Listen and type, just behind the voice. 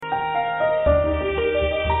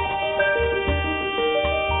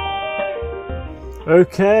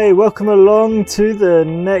Okay, welcome along to the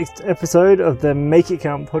next episode of the Make It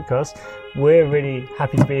Count podcast. We're really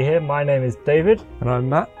happy to be here. My name is David. And I'm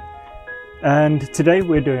Matt. And today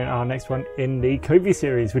we're doing our next one in the Covey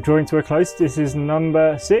series. We're drawing to a close. This is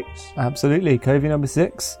number 6. Absolutely, Covey number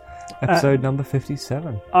 6, episode number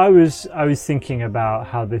 57. I was thinking about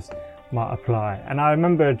how this might apply, and I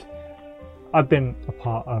remembered I've been a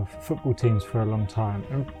part of football teams for a long time,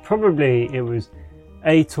 and probably it was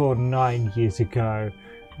 8 or 9 years ago,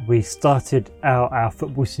 we started out our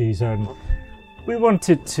football season. We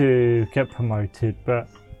wanted to get promoted, but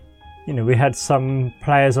we had some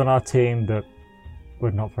players on our team that were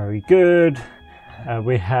not very good.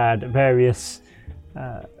 We had various,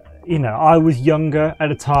 I was younger at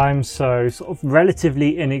the time, so sort of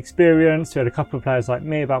relatively inexperienced. We had a couple of players like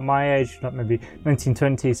me, about my age, like maybe 19,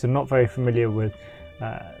 20, so not very familiar with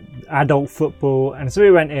adult football. And so we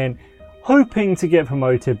went in hoping to get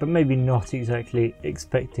promoted, but maybe not exactly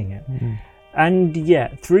expecting it. And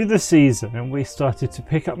yet, through the season, we started to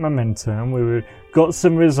pick up momentum. We got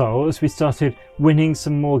some results. We started winning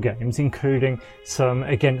some more games, including some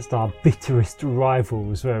against our bitterest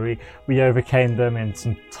rivals, where we overcame them in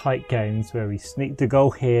some tight games, where we sneaked a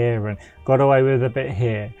goal here and got away with a bit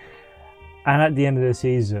here. And at the end of the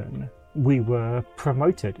season, we were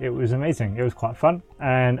promoted. It was amazing. It was quite fun.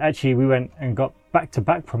 And actually, we went and got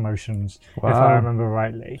back-to-back promotions, If I remember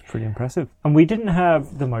rightly. Pretty impressive. And we didn't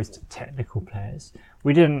have the most technical players.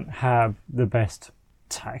 We didn't have the best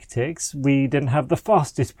tactics. We didn't have the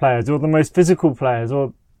fastest players or the most physical players.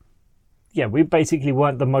 We basically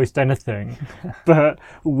weren't the most anything. But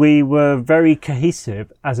we were very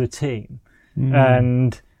cohesive as a team.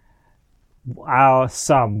 And our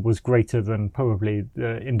sum was greater than probably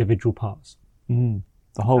the individual parts. The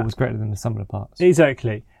whole was greater than the sum of the parts.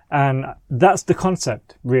 Exactly. And that's the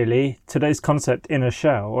concept, really. Today's concept in a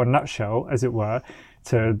shell, or a nutshell, as it were,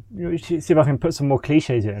 to see if I can put some more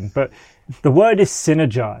cliches in. But the word is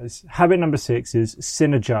synergise. Habit number 6 is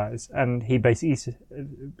synergise. And he basically,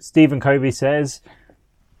 Stephen Covey says,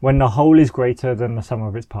 when the whole is greater than the sum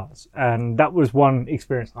of its parts. And that was one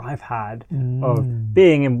experience I've had of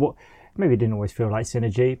being in what maybe didn't always feel like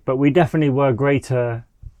synergy, but we definitely were greater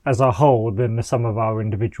as a whole than the sum of our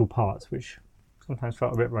individual parts, which sometimes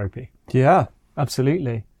felt a bit ropey. Yeah,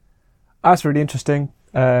 absolutely. That's really interesting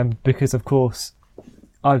because, of course,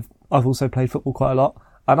 I've also played football quite a lot,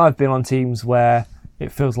 and I've been on teams where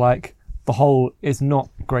it feels like the whole is not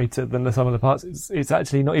greater than the sum of the parts. It's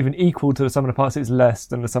actually not even equal to the sum of the parts. It's less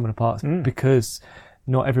than the sum of the parts because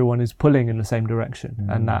not everyone is pulling in the same direction,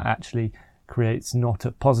 and that actually creates not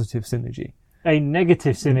a positive synergy. A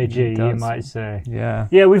negative synergy, you might say.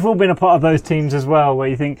 Yeah, we've all been a part of those teams as well, where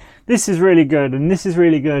you think, this is really good, and this is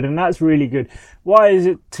really good, and that's really good. Why is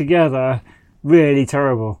it together really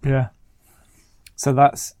terrible? Yeah. So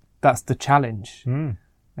that's the challenge.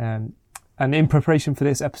 And in preparation for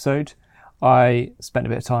this episode, I spent a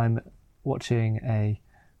bit of time watching a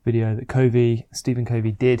video that Stephen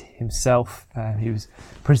Covey did himself. He was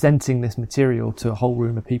presenting this material to a whole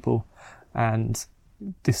room of people and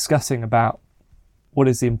discussing about what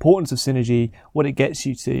is the importance of synergy, what it gets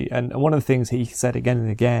you to. And one of the things he said again and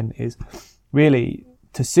again is really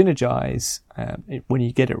to synergize, when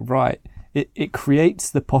you get it right, it creates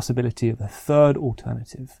the possibility of a third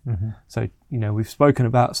alternative. So, we've spoken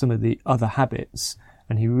about some of the other habits,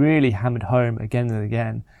 and he really hammered home again and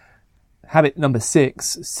again. Habit number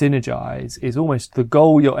 6, synergize, is almost the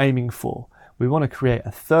goal you're aiming for. We want to create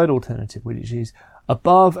a third alternative, which is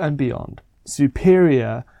above and beyond,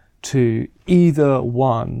 superior to either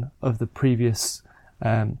one of the previous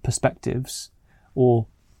perspectives, or,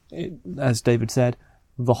 as David said,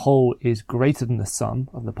 the whole is greater than the sum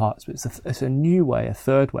of the parts. But it's a new way, a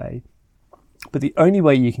third way. But the only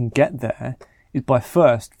way you can get there is by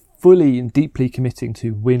first fully and deeply committing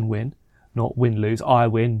to win-win, not win-lose. I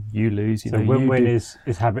win, you lose. So win-win is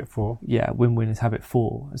habit 4. Yeah, win-win is habit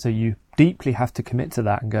 4. So you deeply have to commit to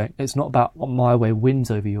that and go, it's not about my way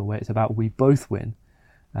wins over your way, it's about we both win.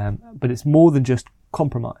 But it's more than just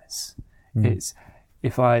compromise. It's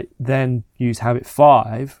if I then use habit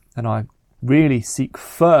 5 and I really seek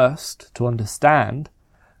first to understand,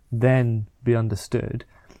 then be understood.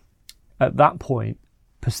 At that point,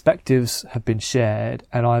 perspectives have been shared,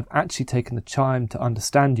 and I've actually taken the time to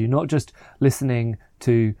understand you, not just listening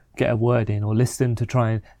to get a word in, or listen to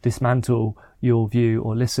try and dismantle your view,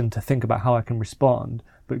 or listen to think about how I can respond,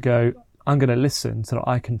 but go, I'm going to listen so that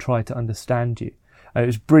I can try to understand you. It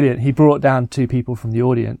was brilliant. He brought down 2 people from the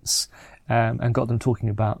audience and got them talking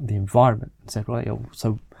about the environment and said, right,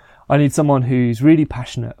 so I need someone who's really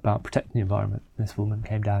passionate about protecting the environment. This woman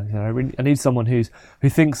came down and said, I need someone who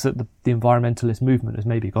thinks that the environmentalist movement has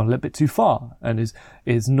maybe gone a little bit too far and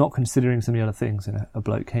is not considering some of the other things. And a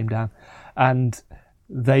bloke came down, and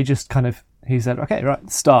they just he said, okay, right,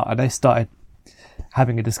 start. And they started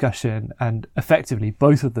having a discussion, and effectively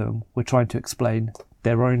both of them were trying to explain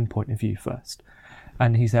their own point of view first.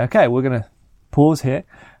 And he said, okay, we're going to pause here.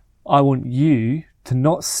 I want you to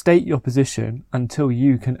not state your position until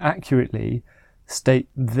you can accurately state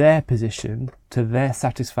their position to their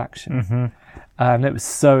satisfaction. Mm-hmm. And it was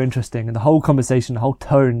so interesting. And the whole conversation, the whole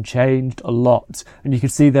tone changed a lot. And you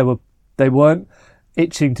could see they weren't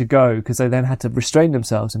itching to go, because they then had to restrain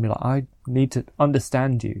themselves and be like, I need to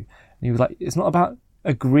understand you. And he was like, it's not about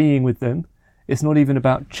agreeing with them. It's not even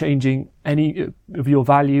about changing any of your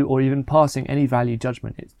value or even passing any value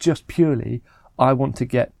judgment. It's just purely, I want to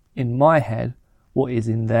get in my head what is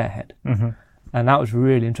in their head. Mm-hmm. And that was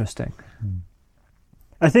really interesting.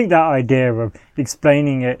 I think that idea of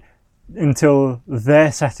explaining it until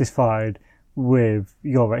they're satisfied with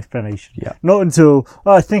your explanation. Yeah. Not until,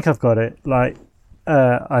 I think I've got it. Like,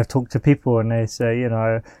 I've talked to people and they say,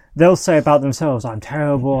 they'll say about themselves, I'm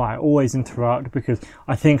terrible, I always interrupt because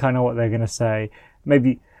I think I know what they're going to say.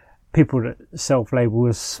 Maybe people that self-label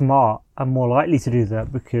as smart are more likely to do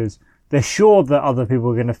that because they're sure that other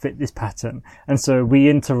people are going to fit this pattern. And so we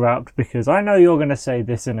interrupt because I know you're going to say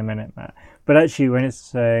this in a minute, Matt. But actually when it's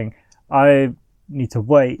saying, I need to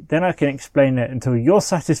wait, then I can explain it until you're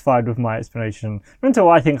satisfied with my explanation. Not until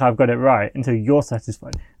I think I've got it right, until you're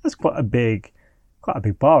satisfied. That's quite a big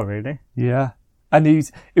bar, really. Yeah. And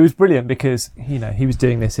it was brilliant because, he was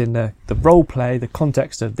doing this in the role play, the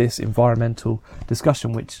context of this environmental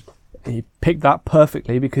discussion, which he picked that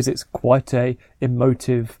perfectly because it's quite a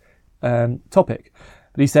emotive topic.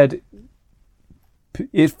 But he said,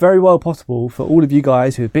 it's very well possible for all of you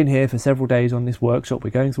guys who have been here for several days on this workshop, we're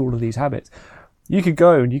going through all of these habits. You could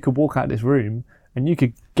go and you could walk out of this room and you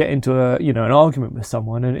could get into an argument with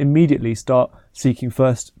someone and immediately start seeking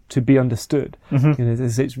first to be understood.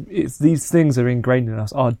 Mm-hmm. It's these things are ingrained in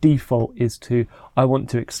us. Our default is I want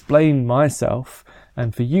to explain myself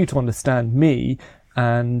and for you to understand me.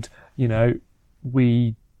 And,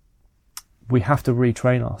 we have to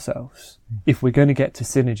retrain ourselves. If we're going to get to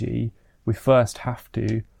synergy, we first have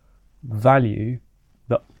to value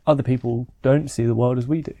that other people don't see the world as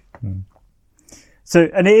we do. So,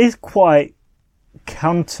 and it is quite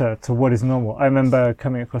counter to what is normal. I remember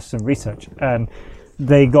coming across some research and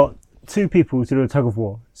they got two people to do a tug of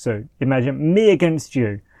war. So imagine me against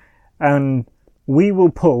you and we will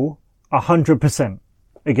pull 100%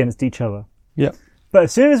 against each other. Yeah. But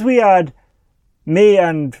as soon as we add me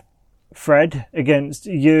and Fred against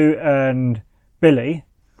you and Billy,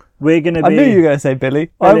 we're going to be... I knew you were going to say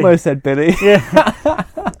Billy. I almost said Billy. Yeah.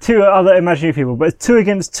 Two other imaginary people. But 2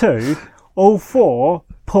 against 2, all 4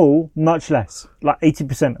 pull much less, like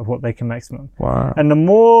 80% of what they can maximum. Wow. And the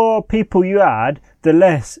more people you add, the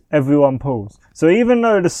less everyone pulls. So even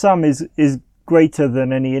though the sum is greater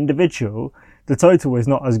than any individual, the total is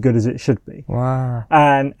not as good as it should be. Wow.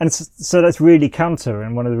 And so that's really counter.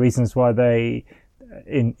 And one of the reasons why they,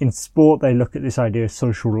 in sport, they look at this idea of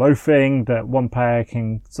social loafing, that one player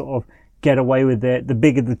can sort of get away with it. The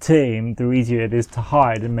bigger the team, the easier it is to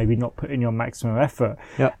hide and maybe not put in your maximum effort.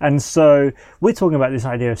 Yep. And so we're talking about this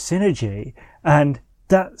idea of synergy, and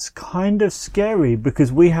that's kind of scary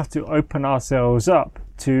because we have to open ourselves up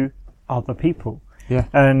to other people. Yeah.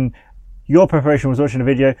 And your preparation was watching a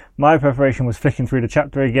video. My preparation was flicking through the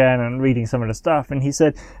chapter again and reading some of the stuff. And he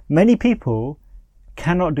said, many people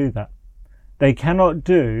cannot do that. They cannot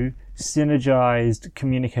do synergized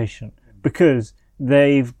communication because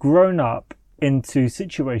they've grown up into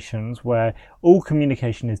situations where all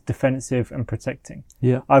communication is defensive and protecting.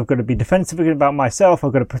 Yeah. I've got to be defensive about myself.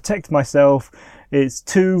 I've got to protect myself. It's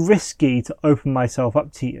too risky to open myself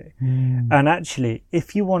up to you. And actually,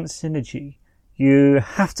 if you want synergy, you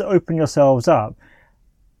have to open yourselves up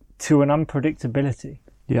to an unpredictability.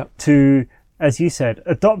 Yeah. To, as you said,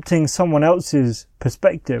 adopting someone else's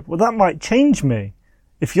perspective. Well, that might change me.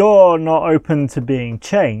 If you're not open to being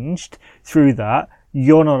changed through that,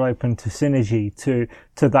 you're not open to synergy,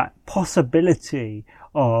 to that possibility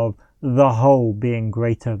of the whole being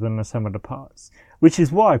greater than the sum of the parts. Which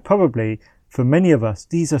is why probably for many of us,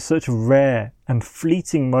 these are such rare and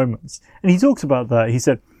fleeting moments. And he talks about that. He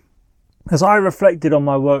said, as I reflected on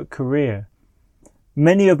my work career,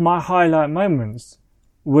 many of my highlight moments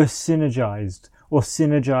were synergized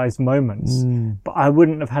moments, but I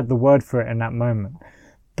wouldn't have had the word for it in that moment.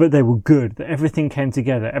 But they were good, that everything came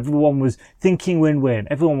together. Everyone was thinking win-win.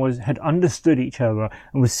 Everyone had understood each other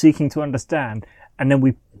and was seeking to understand. and then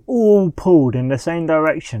we all pulled in the same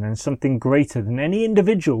direction and something greater than any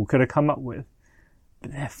individual could have come up with.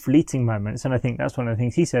 But they're fleeting moments, and I think that's one of the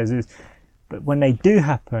things he says is, but when they do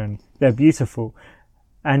happen, they're beautiful.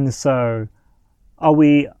 And so are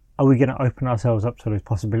we going to open ourselves up to those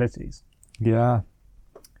possibilities? Yeah,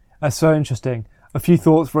 that's so interesting. A few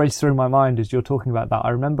thoughts race through my mind as you're talking about that. I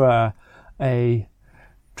remember a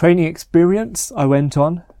training experience I went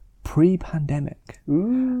on pre-pandemic.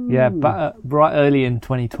 Ooh. Yeah, but right early in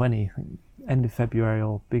 2020, I think end of February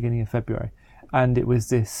or beginning of February. And it was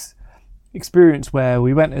this experience where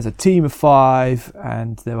we went as a team of 5,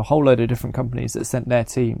 and there were a whole load of different companies that sent their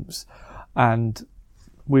teams. And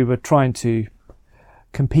we were trying to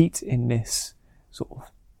compete in this sort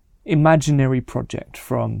of imaginary project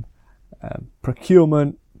from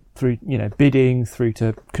procurement through, bidding through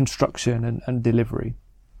to construction and delivery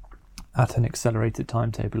at an accelerated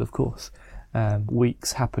timetable, of course.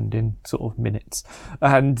 Weeks happened in sort of minutes.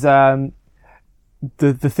 And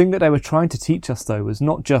the thing that they were trying to teach us, though, was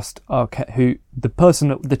not just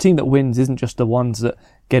the team that wins isn't just the ones that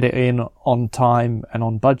get it in on time and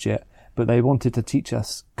on budget, but they wanted to teach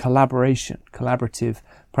us collaborative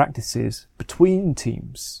practices between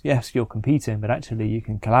teams. Yes, you're competing, but actually you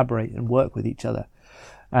can collaborate and work with each other.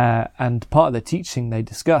 And part of the teaching they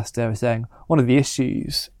discussed, they were saying one of the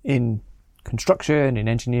issues in construction, in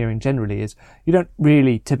engineering generally, is you don't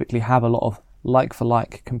really typically have a lot of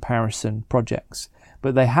like-for-like comparison projects,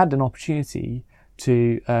 but they had an opportunity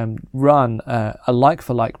to run a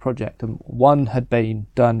like-for-like project, and one had been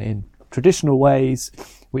done in traditional ways,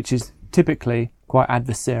 which is typically quite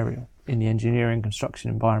adversarial in the engineering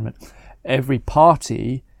construction environment. Every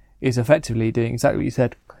party is effectively doing exactly what you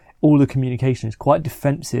said. All the communication is quite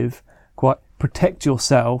defensive, quite protect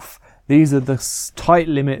yourself. These are the tight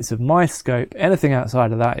limits of my scope. Anything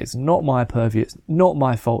outside of that is not my purview. It's not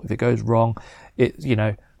my fault if it goes wrong.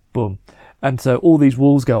 Boom. And so all these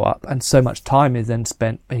walls go up, and so much time is then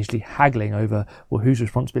spent basically haggling over, well, whose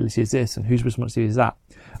responsibility is this and whose responsibility is that?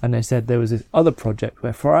 And they said there was this other project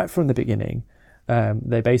where right from the beginning,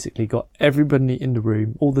 they basically got everybody in the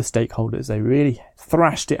room, all the stakeholders, they really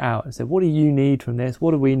thrashed it out and said, what do you need from this?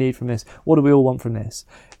 What do we need from this? What do we all want from this?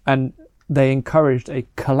 And they encouraged a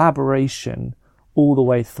collaboration all the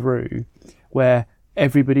way through where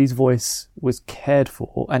everybody's voice was cared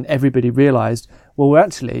for, and everybody realised, well,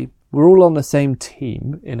 we're all on the same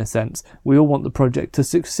team in a sense. We all want the project to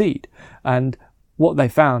succeed. And what they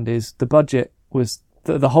found is the budget was,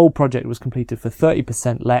 the whole project was completed for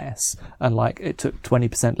 30% less, and it took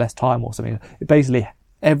 20% less time or something. Basically,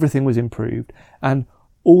 everything was improved, and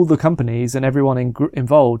all the companies and everyone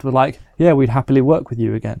involved were like, yeah, we'd happily work with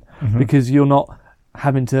you again, because you're not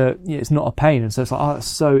having to, it's not a pain. And so it's like, oh, that's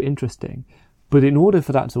so interesting. But in order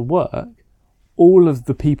for that to work, all of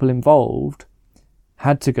the people involved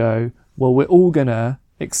had to go, well, we're all going to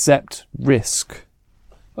accept risk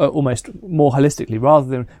almost more holistically, rather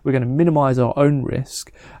than we're going to minimize our own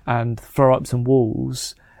risk and throw up some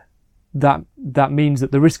walls. That means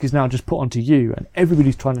that the risk is now just put onto you, and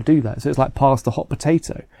everybody's trying to do that. So it's like pass the hot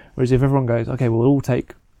potato. Whereas if everyone goes, okay, we'll all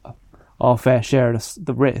take our fair share of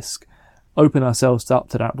the risk, open ourselves up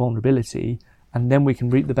to that vulnerability, and then we can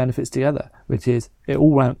reap the benefits together, which is it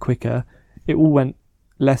all went quicker, it all went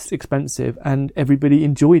less expensive, and everybody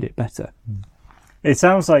enjoyed it better. It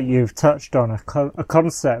sounds like you've touched on a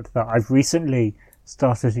concept that I've recently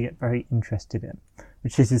started to get very interested in,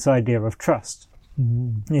 which is this idea of trust.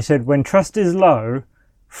 You said when trust is low,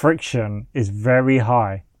 friction is very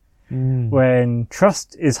high. When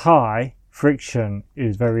trust is high, friction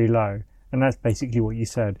is very low. And that's basically what you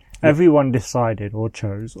said. Yeah. Everyone decided or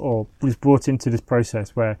chose or was brought into this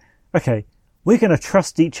process where, okay, we're going to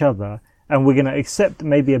trust each other and we're going to accept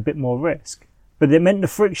maybe a bit more risk. But it meant the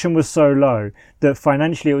friction was so low that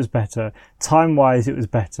financially it was better, time-wise it was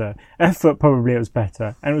better, effort probably it was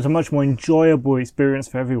better, and it was a much more enjoyable experience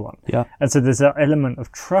for everyone. Yeah. And so there's that element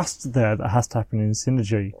of trust there that has to happen in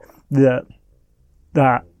synergy. That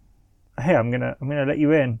hey, I'm gonna let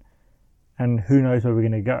you in, and who knows where we're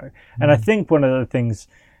gonna go. And I think one of the things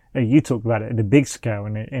you talk about it in the big scale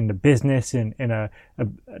and in the business, in a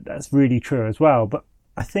that's really true as well. But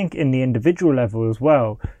I think in the individual level as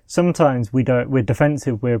well, sometimes we're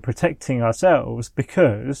defensive, we're protecting ourselves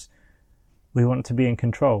because we want to be in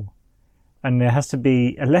control. And there has to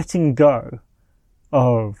be a letting go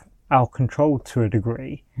of our control to a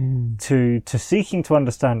degree, to seeking to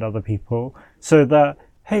understand other people, so that,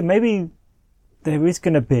 hey, maybe there is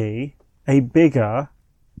going to be a bigger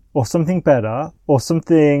or something better or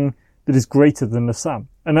something that is greater than the sum.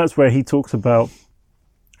 And that's where he talks about,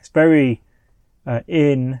 it's very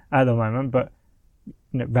in at the moment, but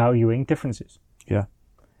valuing differences. Yeah.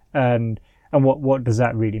 And what does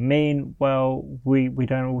that really mean? Well, we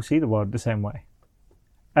don't all see the world the same way.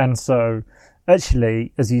 And so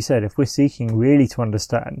actually, as you said, if we're seeking really to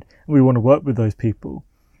understand, we want to work with those people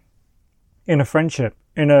in a friendship,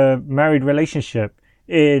 in a married relationship,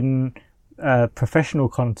 in a professional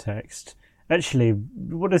context, actually,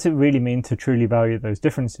 what does it really mean to truly value those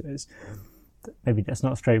differences? Maybe that's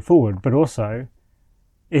not straightforward, but also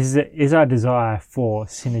is our desire for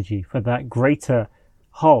synergy, for that greater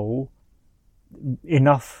whole,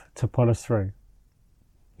 enough to pull us through?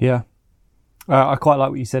 Yeah. I quite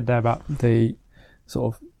like what you said there about the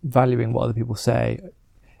sort of valuing what other people say.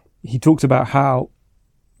 He talked about how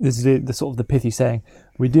this is the sort of the pithy saying,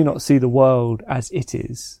 we do not see the world as it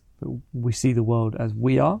is, but we see the world as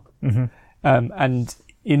we are. Mm-hmm. And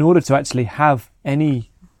in order to actually have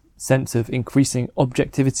any sense of increasing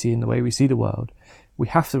objectivity in the way we see the world, we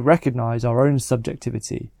have to recognize our own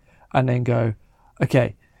subjectivity and then go,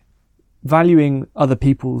 okay, valuing other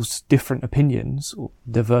people's different opinions or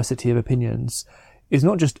diversity of opinions is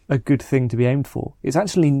not just a good thing to be aimed for. It's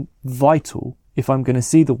actually vital if I'm going to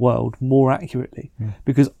see the world more accurately,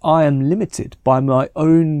 because I am limited by my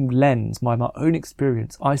own lens, by my own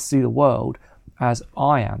experience. I see the world as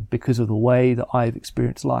I am because of the way that I've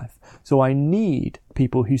experienced life. So I need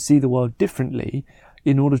people who see the world differently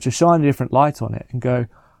in order to shine a different light on it and go,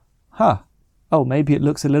 oh, maybe it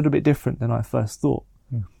looks a little bit different than I first thought.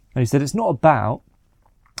 And he said, it's not about,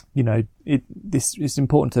 it's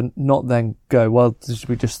important to not then go, well, should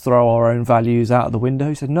we just throw our own values out of the window?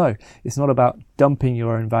 He said, no, it's not about dumping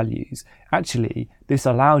your own values. Actually, this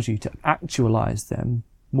allows you to actualize them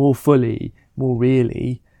more fully, more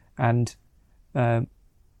really, and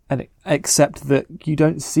accept that you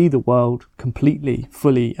don't see the world completely,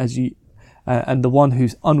 fully as you, and the one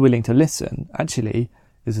who's unwilling to listen, actually,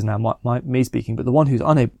 this is now me speaking, but the one who's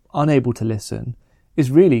unable to listen is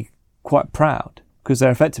really quite proud, because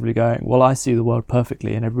they're effectively going, well, I see the world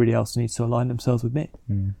perfectly and everybody else needs to align themselves with me.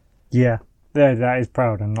 Yeah, that is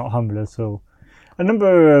proud and not humble at all. A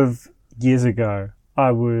number of years ago,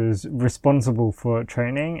 I was responsible for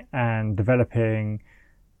training and developing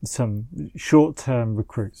some short-term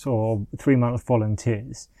recruits or 3-month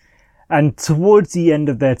volunteers. And towards the end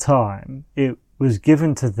of their time, it was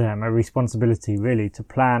given to them a responsibility really to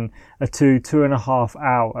plan a 2.5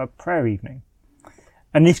 hour prayer evening.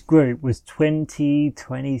 And this group was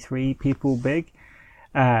 23 people big.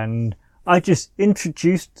 And I just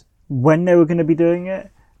introduced when they were going to be doing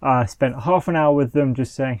it. I spent half an hour with them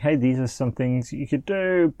just saying, hey, these are some things you could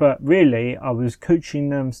do. But really, I was coaching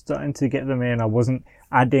them, starting to get them in. I wasn't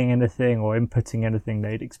adding anything or inputting anything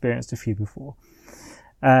they'd experienced a few before.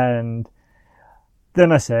 And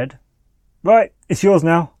then I said, right, it's yours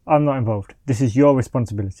now. I'm not involved. This is your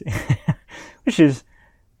responsibility, which is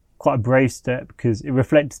quite a brave step because it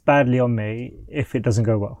reflects badly on me if it doesn't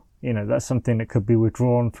go well. That's something that could be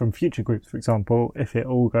withdrawn from future groups, for example, if it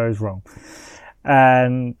all goes wrong.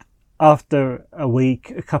 And after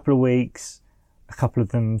a couple of weeks, a couple of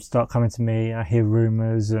them start coming to me. I hear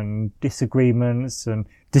rumours and disagreements and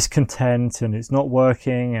discontent, and it's not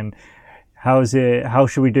working, and how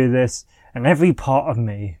should we do this? And every part of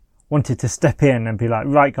me wanted to step in and be like,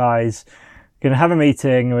 right guys, going to have a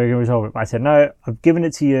meeting and we're going to resolve it. But I said, no, I've given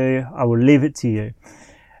it to you. I will leave it to you.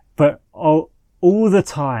 But all the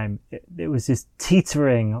time, it was this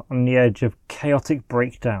teetering on the edge of chaotic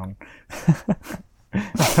breakdown.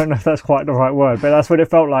 I don't know if that's quite the right word, but that's what it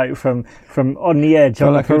felt like from on the edge,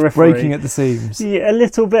 on the periphery. Breaking at the seams. Yeah, a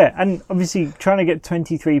little bit. And obviously trying to get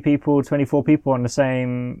 24 people on the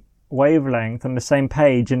same wavelength, on the same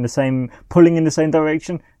page, in the same, pulling in the same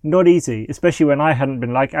direction, not easy, especially when I hadn't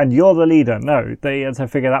been like, and you're the leader. No, they had to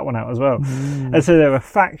figure that one out as well. And so there were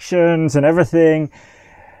factions and everything.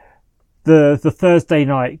 The Thursday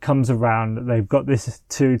night comes around, they've got this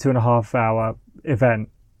 2.5 hour event,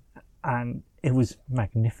 and it was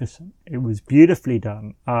magnificent. It was beautifully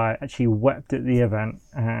done. I actually wept at the event,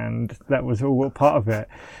 and that was all part of it.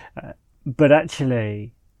 But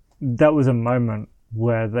actually, that was a moment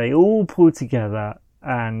where they all pulled together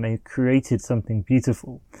and they created something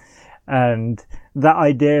beautiful. And that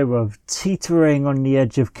idea of teetering on the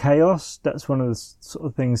edge of chaos, that's one of the sort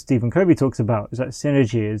of things Stephen Covey talks about, is that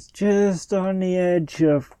synergy is just on the edge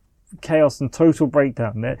of chaos and total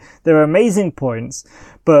breakdown. There are amazing points,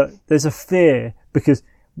 but there's a fear, because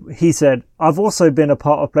he said, I've also been a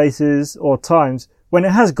part of places or times when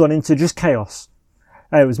it has gone into just chaos.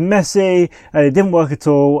 And it was messy, and it didn't work at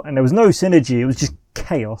all, and there was no synergy, it was just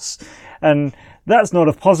chaos. And that's not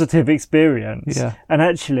a positive experience. Yeah. And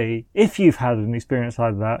actually, if you've had an experience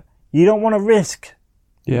like that, you don't want to risk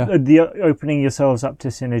the opening yourselves up to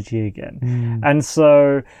synergy again. And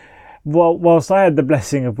so whilst I had the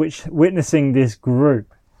blessing of witnessing this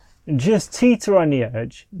group just teeter on the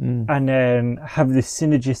edge and then have this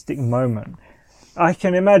synergistic moment, I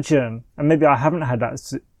can imagine, and maybe I haven't had that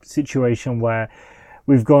situation where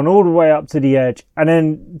we've gone all the way up to the edge and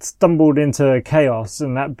then stumbled into chaos,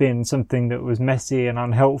 and that been something that was messy and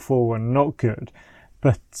unhelpful and not good.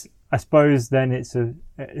 But I suppose then it's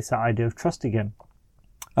that idea of trust again.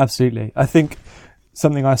 Absolutely. I think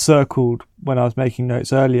something I circled when I was making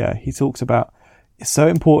notes earlier, he talks about it's so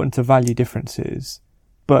important to value differences,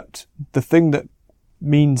 but the thing that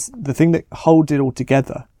holds it all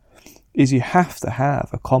together is you have to have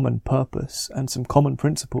a common purpose and some common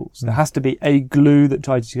principles. There has to be a glue that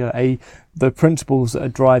ties you together, the principles that are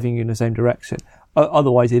driving you in the same direction.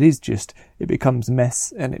 Otherwise it becomes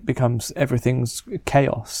mess and it becomes everything's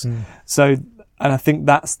chaos. So, and I think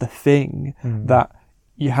that's the thing that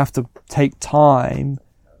you have to take time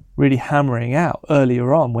really hammering out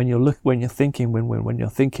earlier on when you're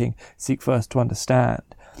thinking seek first to understand,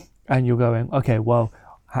 and you're going, okay, well,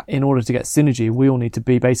 in order to get synergy, we all need to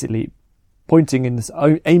be basically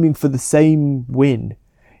aiming for the same win,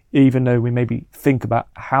 even though we maybe think about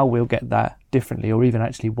how we'll get that differently, or even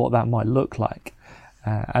actually what that might look like.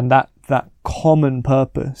 And that common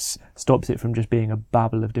purpose stops it from just being a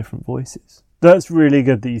babble of different voices. That's really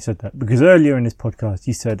good that you said that, because earlier in this podcast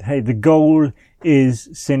you said, hey, the goal is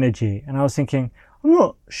synergy. And I was thinking, I'm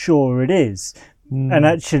not sure it is. And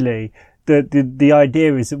actually, the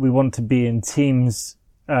idea is that we want to be in teams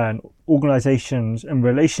and organizations and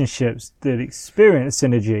relationships that experience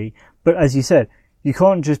synergy. But as you said, you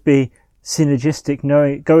can't just be synergistic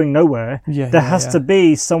going nowhere. There has to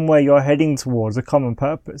be somewhere you're heading towards, a common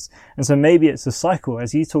purpose. And so maybe it's a cycle,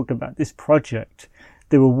 as you talked about this project.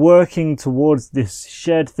 They were working towards this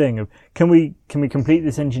shared thing of, can we complete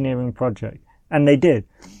this engineering project? And they did.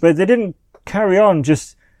 But they didn't carry on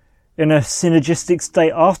just in a synergistic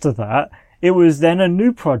state after that. It was then a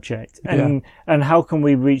new project. And how can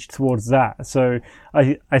we reach towards that? So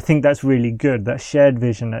I think that's really good, that shared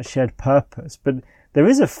vision, that shared purpose. But there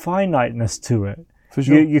is a finiteness to it. For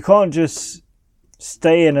sure. You can't just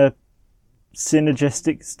stay in a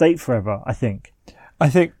synergistic state forever, I think.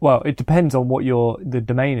 Well, it depends on what the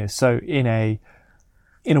domain is. So in a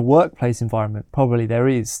workplace environment, probably there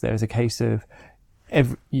is a case of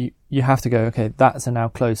you have to go, okay, that's a now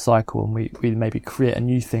closed cycle, and we maybe create a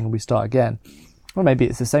new thing and we start again. Or maybe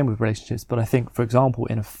it's the same with relationships. But I think, for example,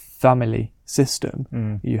 in a family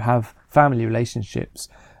system, you have family relationships.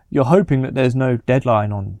 You're hoping that there's no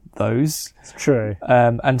deadline on those. It's true.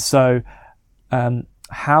 And so,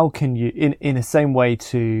 how can you, in the same way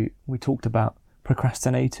we talked about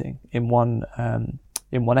procrastinating in one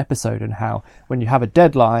episode, and how when you have a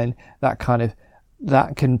deadline, that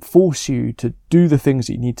can force you to do the things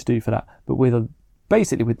that you need to do for that. But with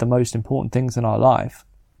the most important things in our life,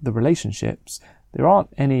 the relationships, there aren't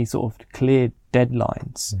any sort of clear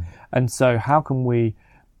deadlines. And so how can we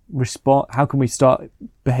start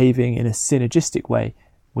behaving in a synergistic way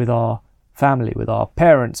with our family, with our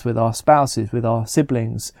parents, with our spouses, with our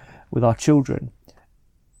siblings, with our children,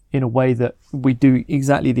 in a way that we do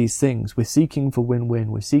exactly these things? We're seeking for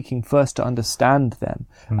win-win. We're seeking first to understand them.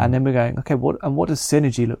 And then we're going, okay, what does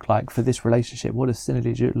synergy look like for this relationship? What does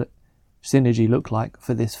synergy look like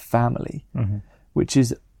for this family? Which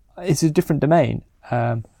is, it's a different domain.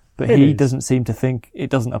 But he doesn't seem to think it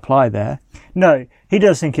doesn't apply there. No, he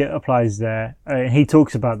does think it applies there. He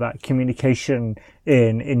talks about that communication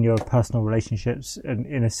in your personal relationships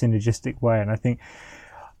in a synergistic way. And I think,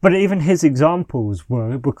 but even his examples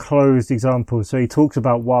were closed examples. So he talks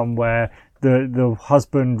about one where the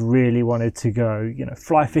husband really wanted to go,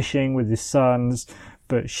 fly fishing with his sons,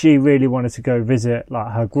 but she really wanted to go visit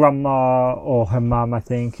like her grandma or her mum, I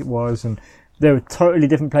think it was. And they were totally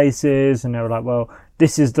different places. And they were like, well,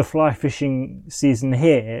 this is the fly fishing season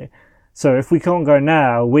here. So if we can't go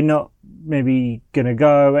now, we're not maybe going to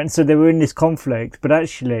go. And so they were in this conflict, but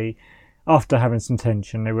actually, after having some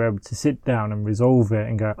tension, they were able to sit down and resolve it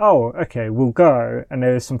and go, oh, okay, we'll go. And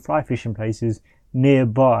there are some fly fishing places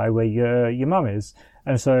nearby where your mum is.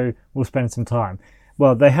 And so we'll spend some time.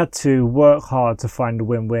 Well, they had to work hard to find a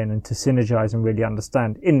win-win and to synergize and really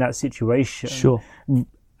understand in that situation. Sure.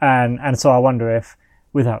 And so I wonder if,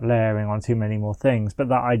 without layering on too many more things, but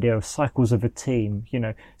that idea of cycles of a team,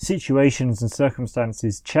 situations and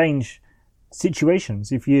circumstances change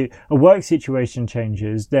situations. If a work situation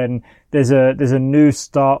changes, then there's a new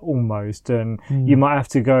start almost, and you might have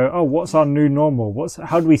to go, oh, what's our new normal?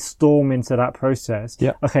 How do we storm into that process?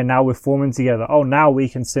 Yeah. Okay, now we're forming together. Oh, now we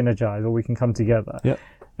can synergize, or we can come together. Yeah.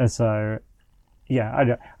 And so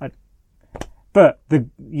But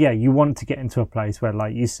you want to get into a place where,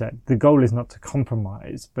 like you said, the goal is not to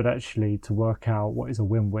compromise, but actually to work out what is a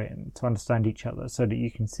win-win, to understand each other so that you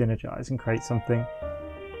can synergize and create something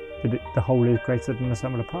that the whole is greater than the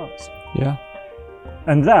sum of the parts. Yeah.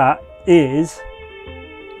 And that is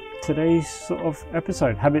today's sort of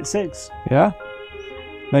episode, Habit 6. Yeah.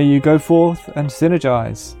 May you go forth and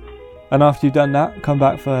synergize. And after you've done that, come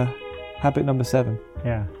back for habit number 7.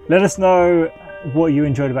 Yeah. Let us know what you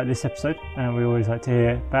enjoyed about this episode, and we always like to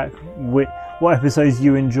hear back what episodes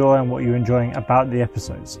you enjoy and what you're enjoying about the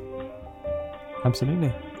episodes.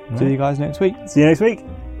 Absolutely. Right. See you guys next week. See you next week.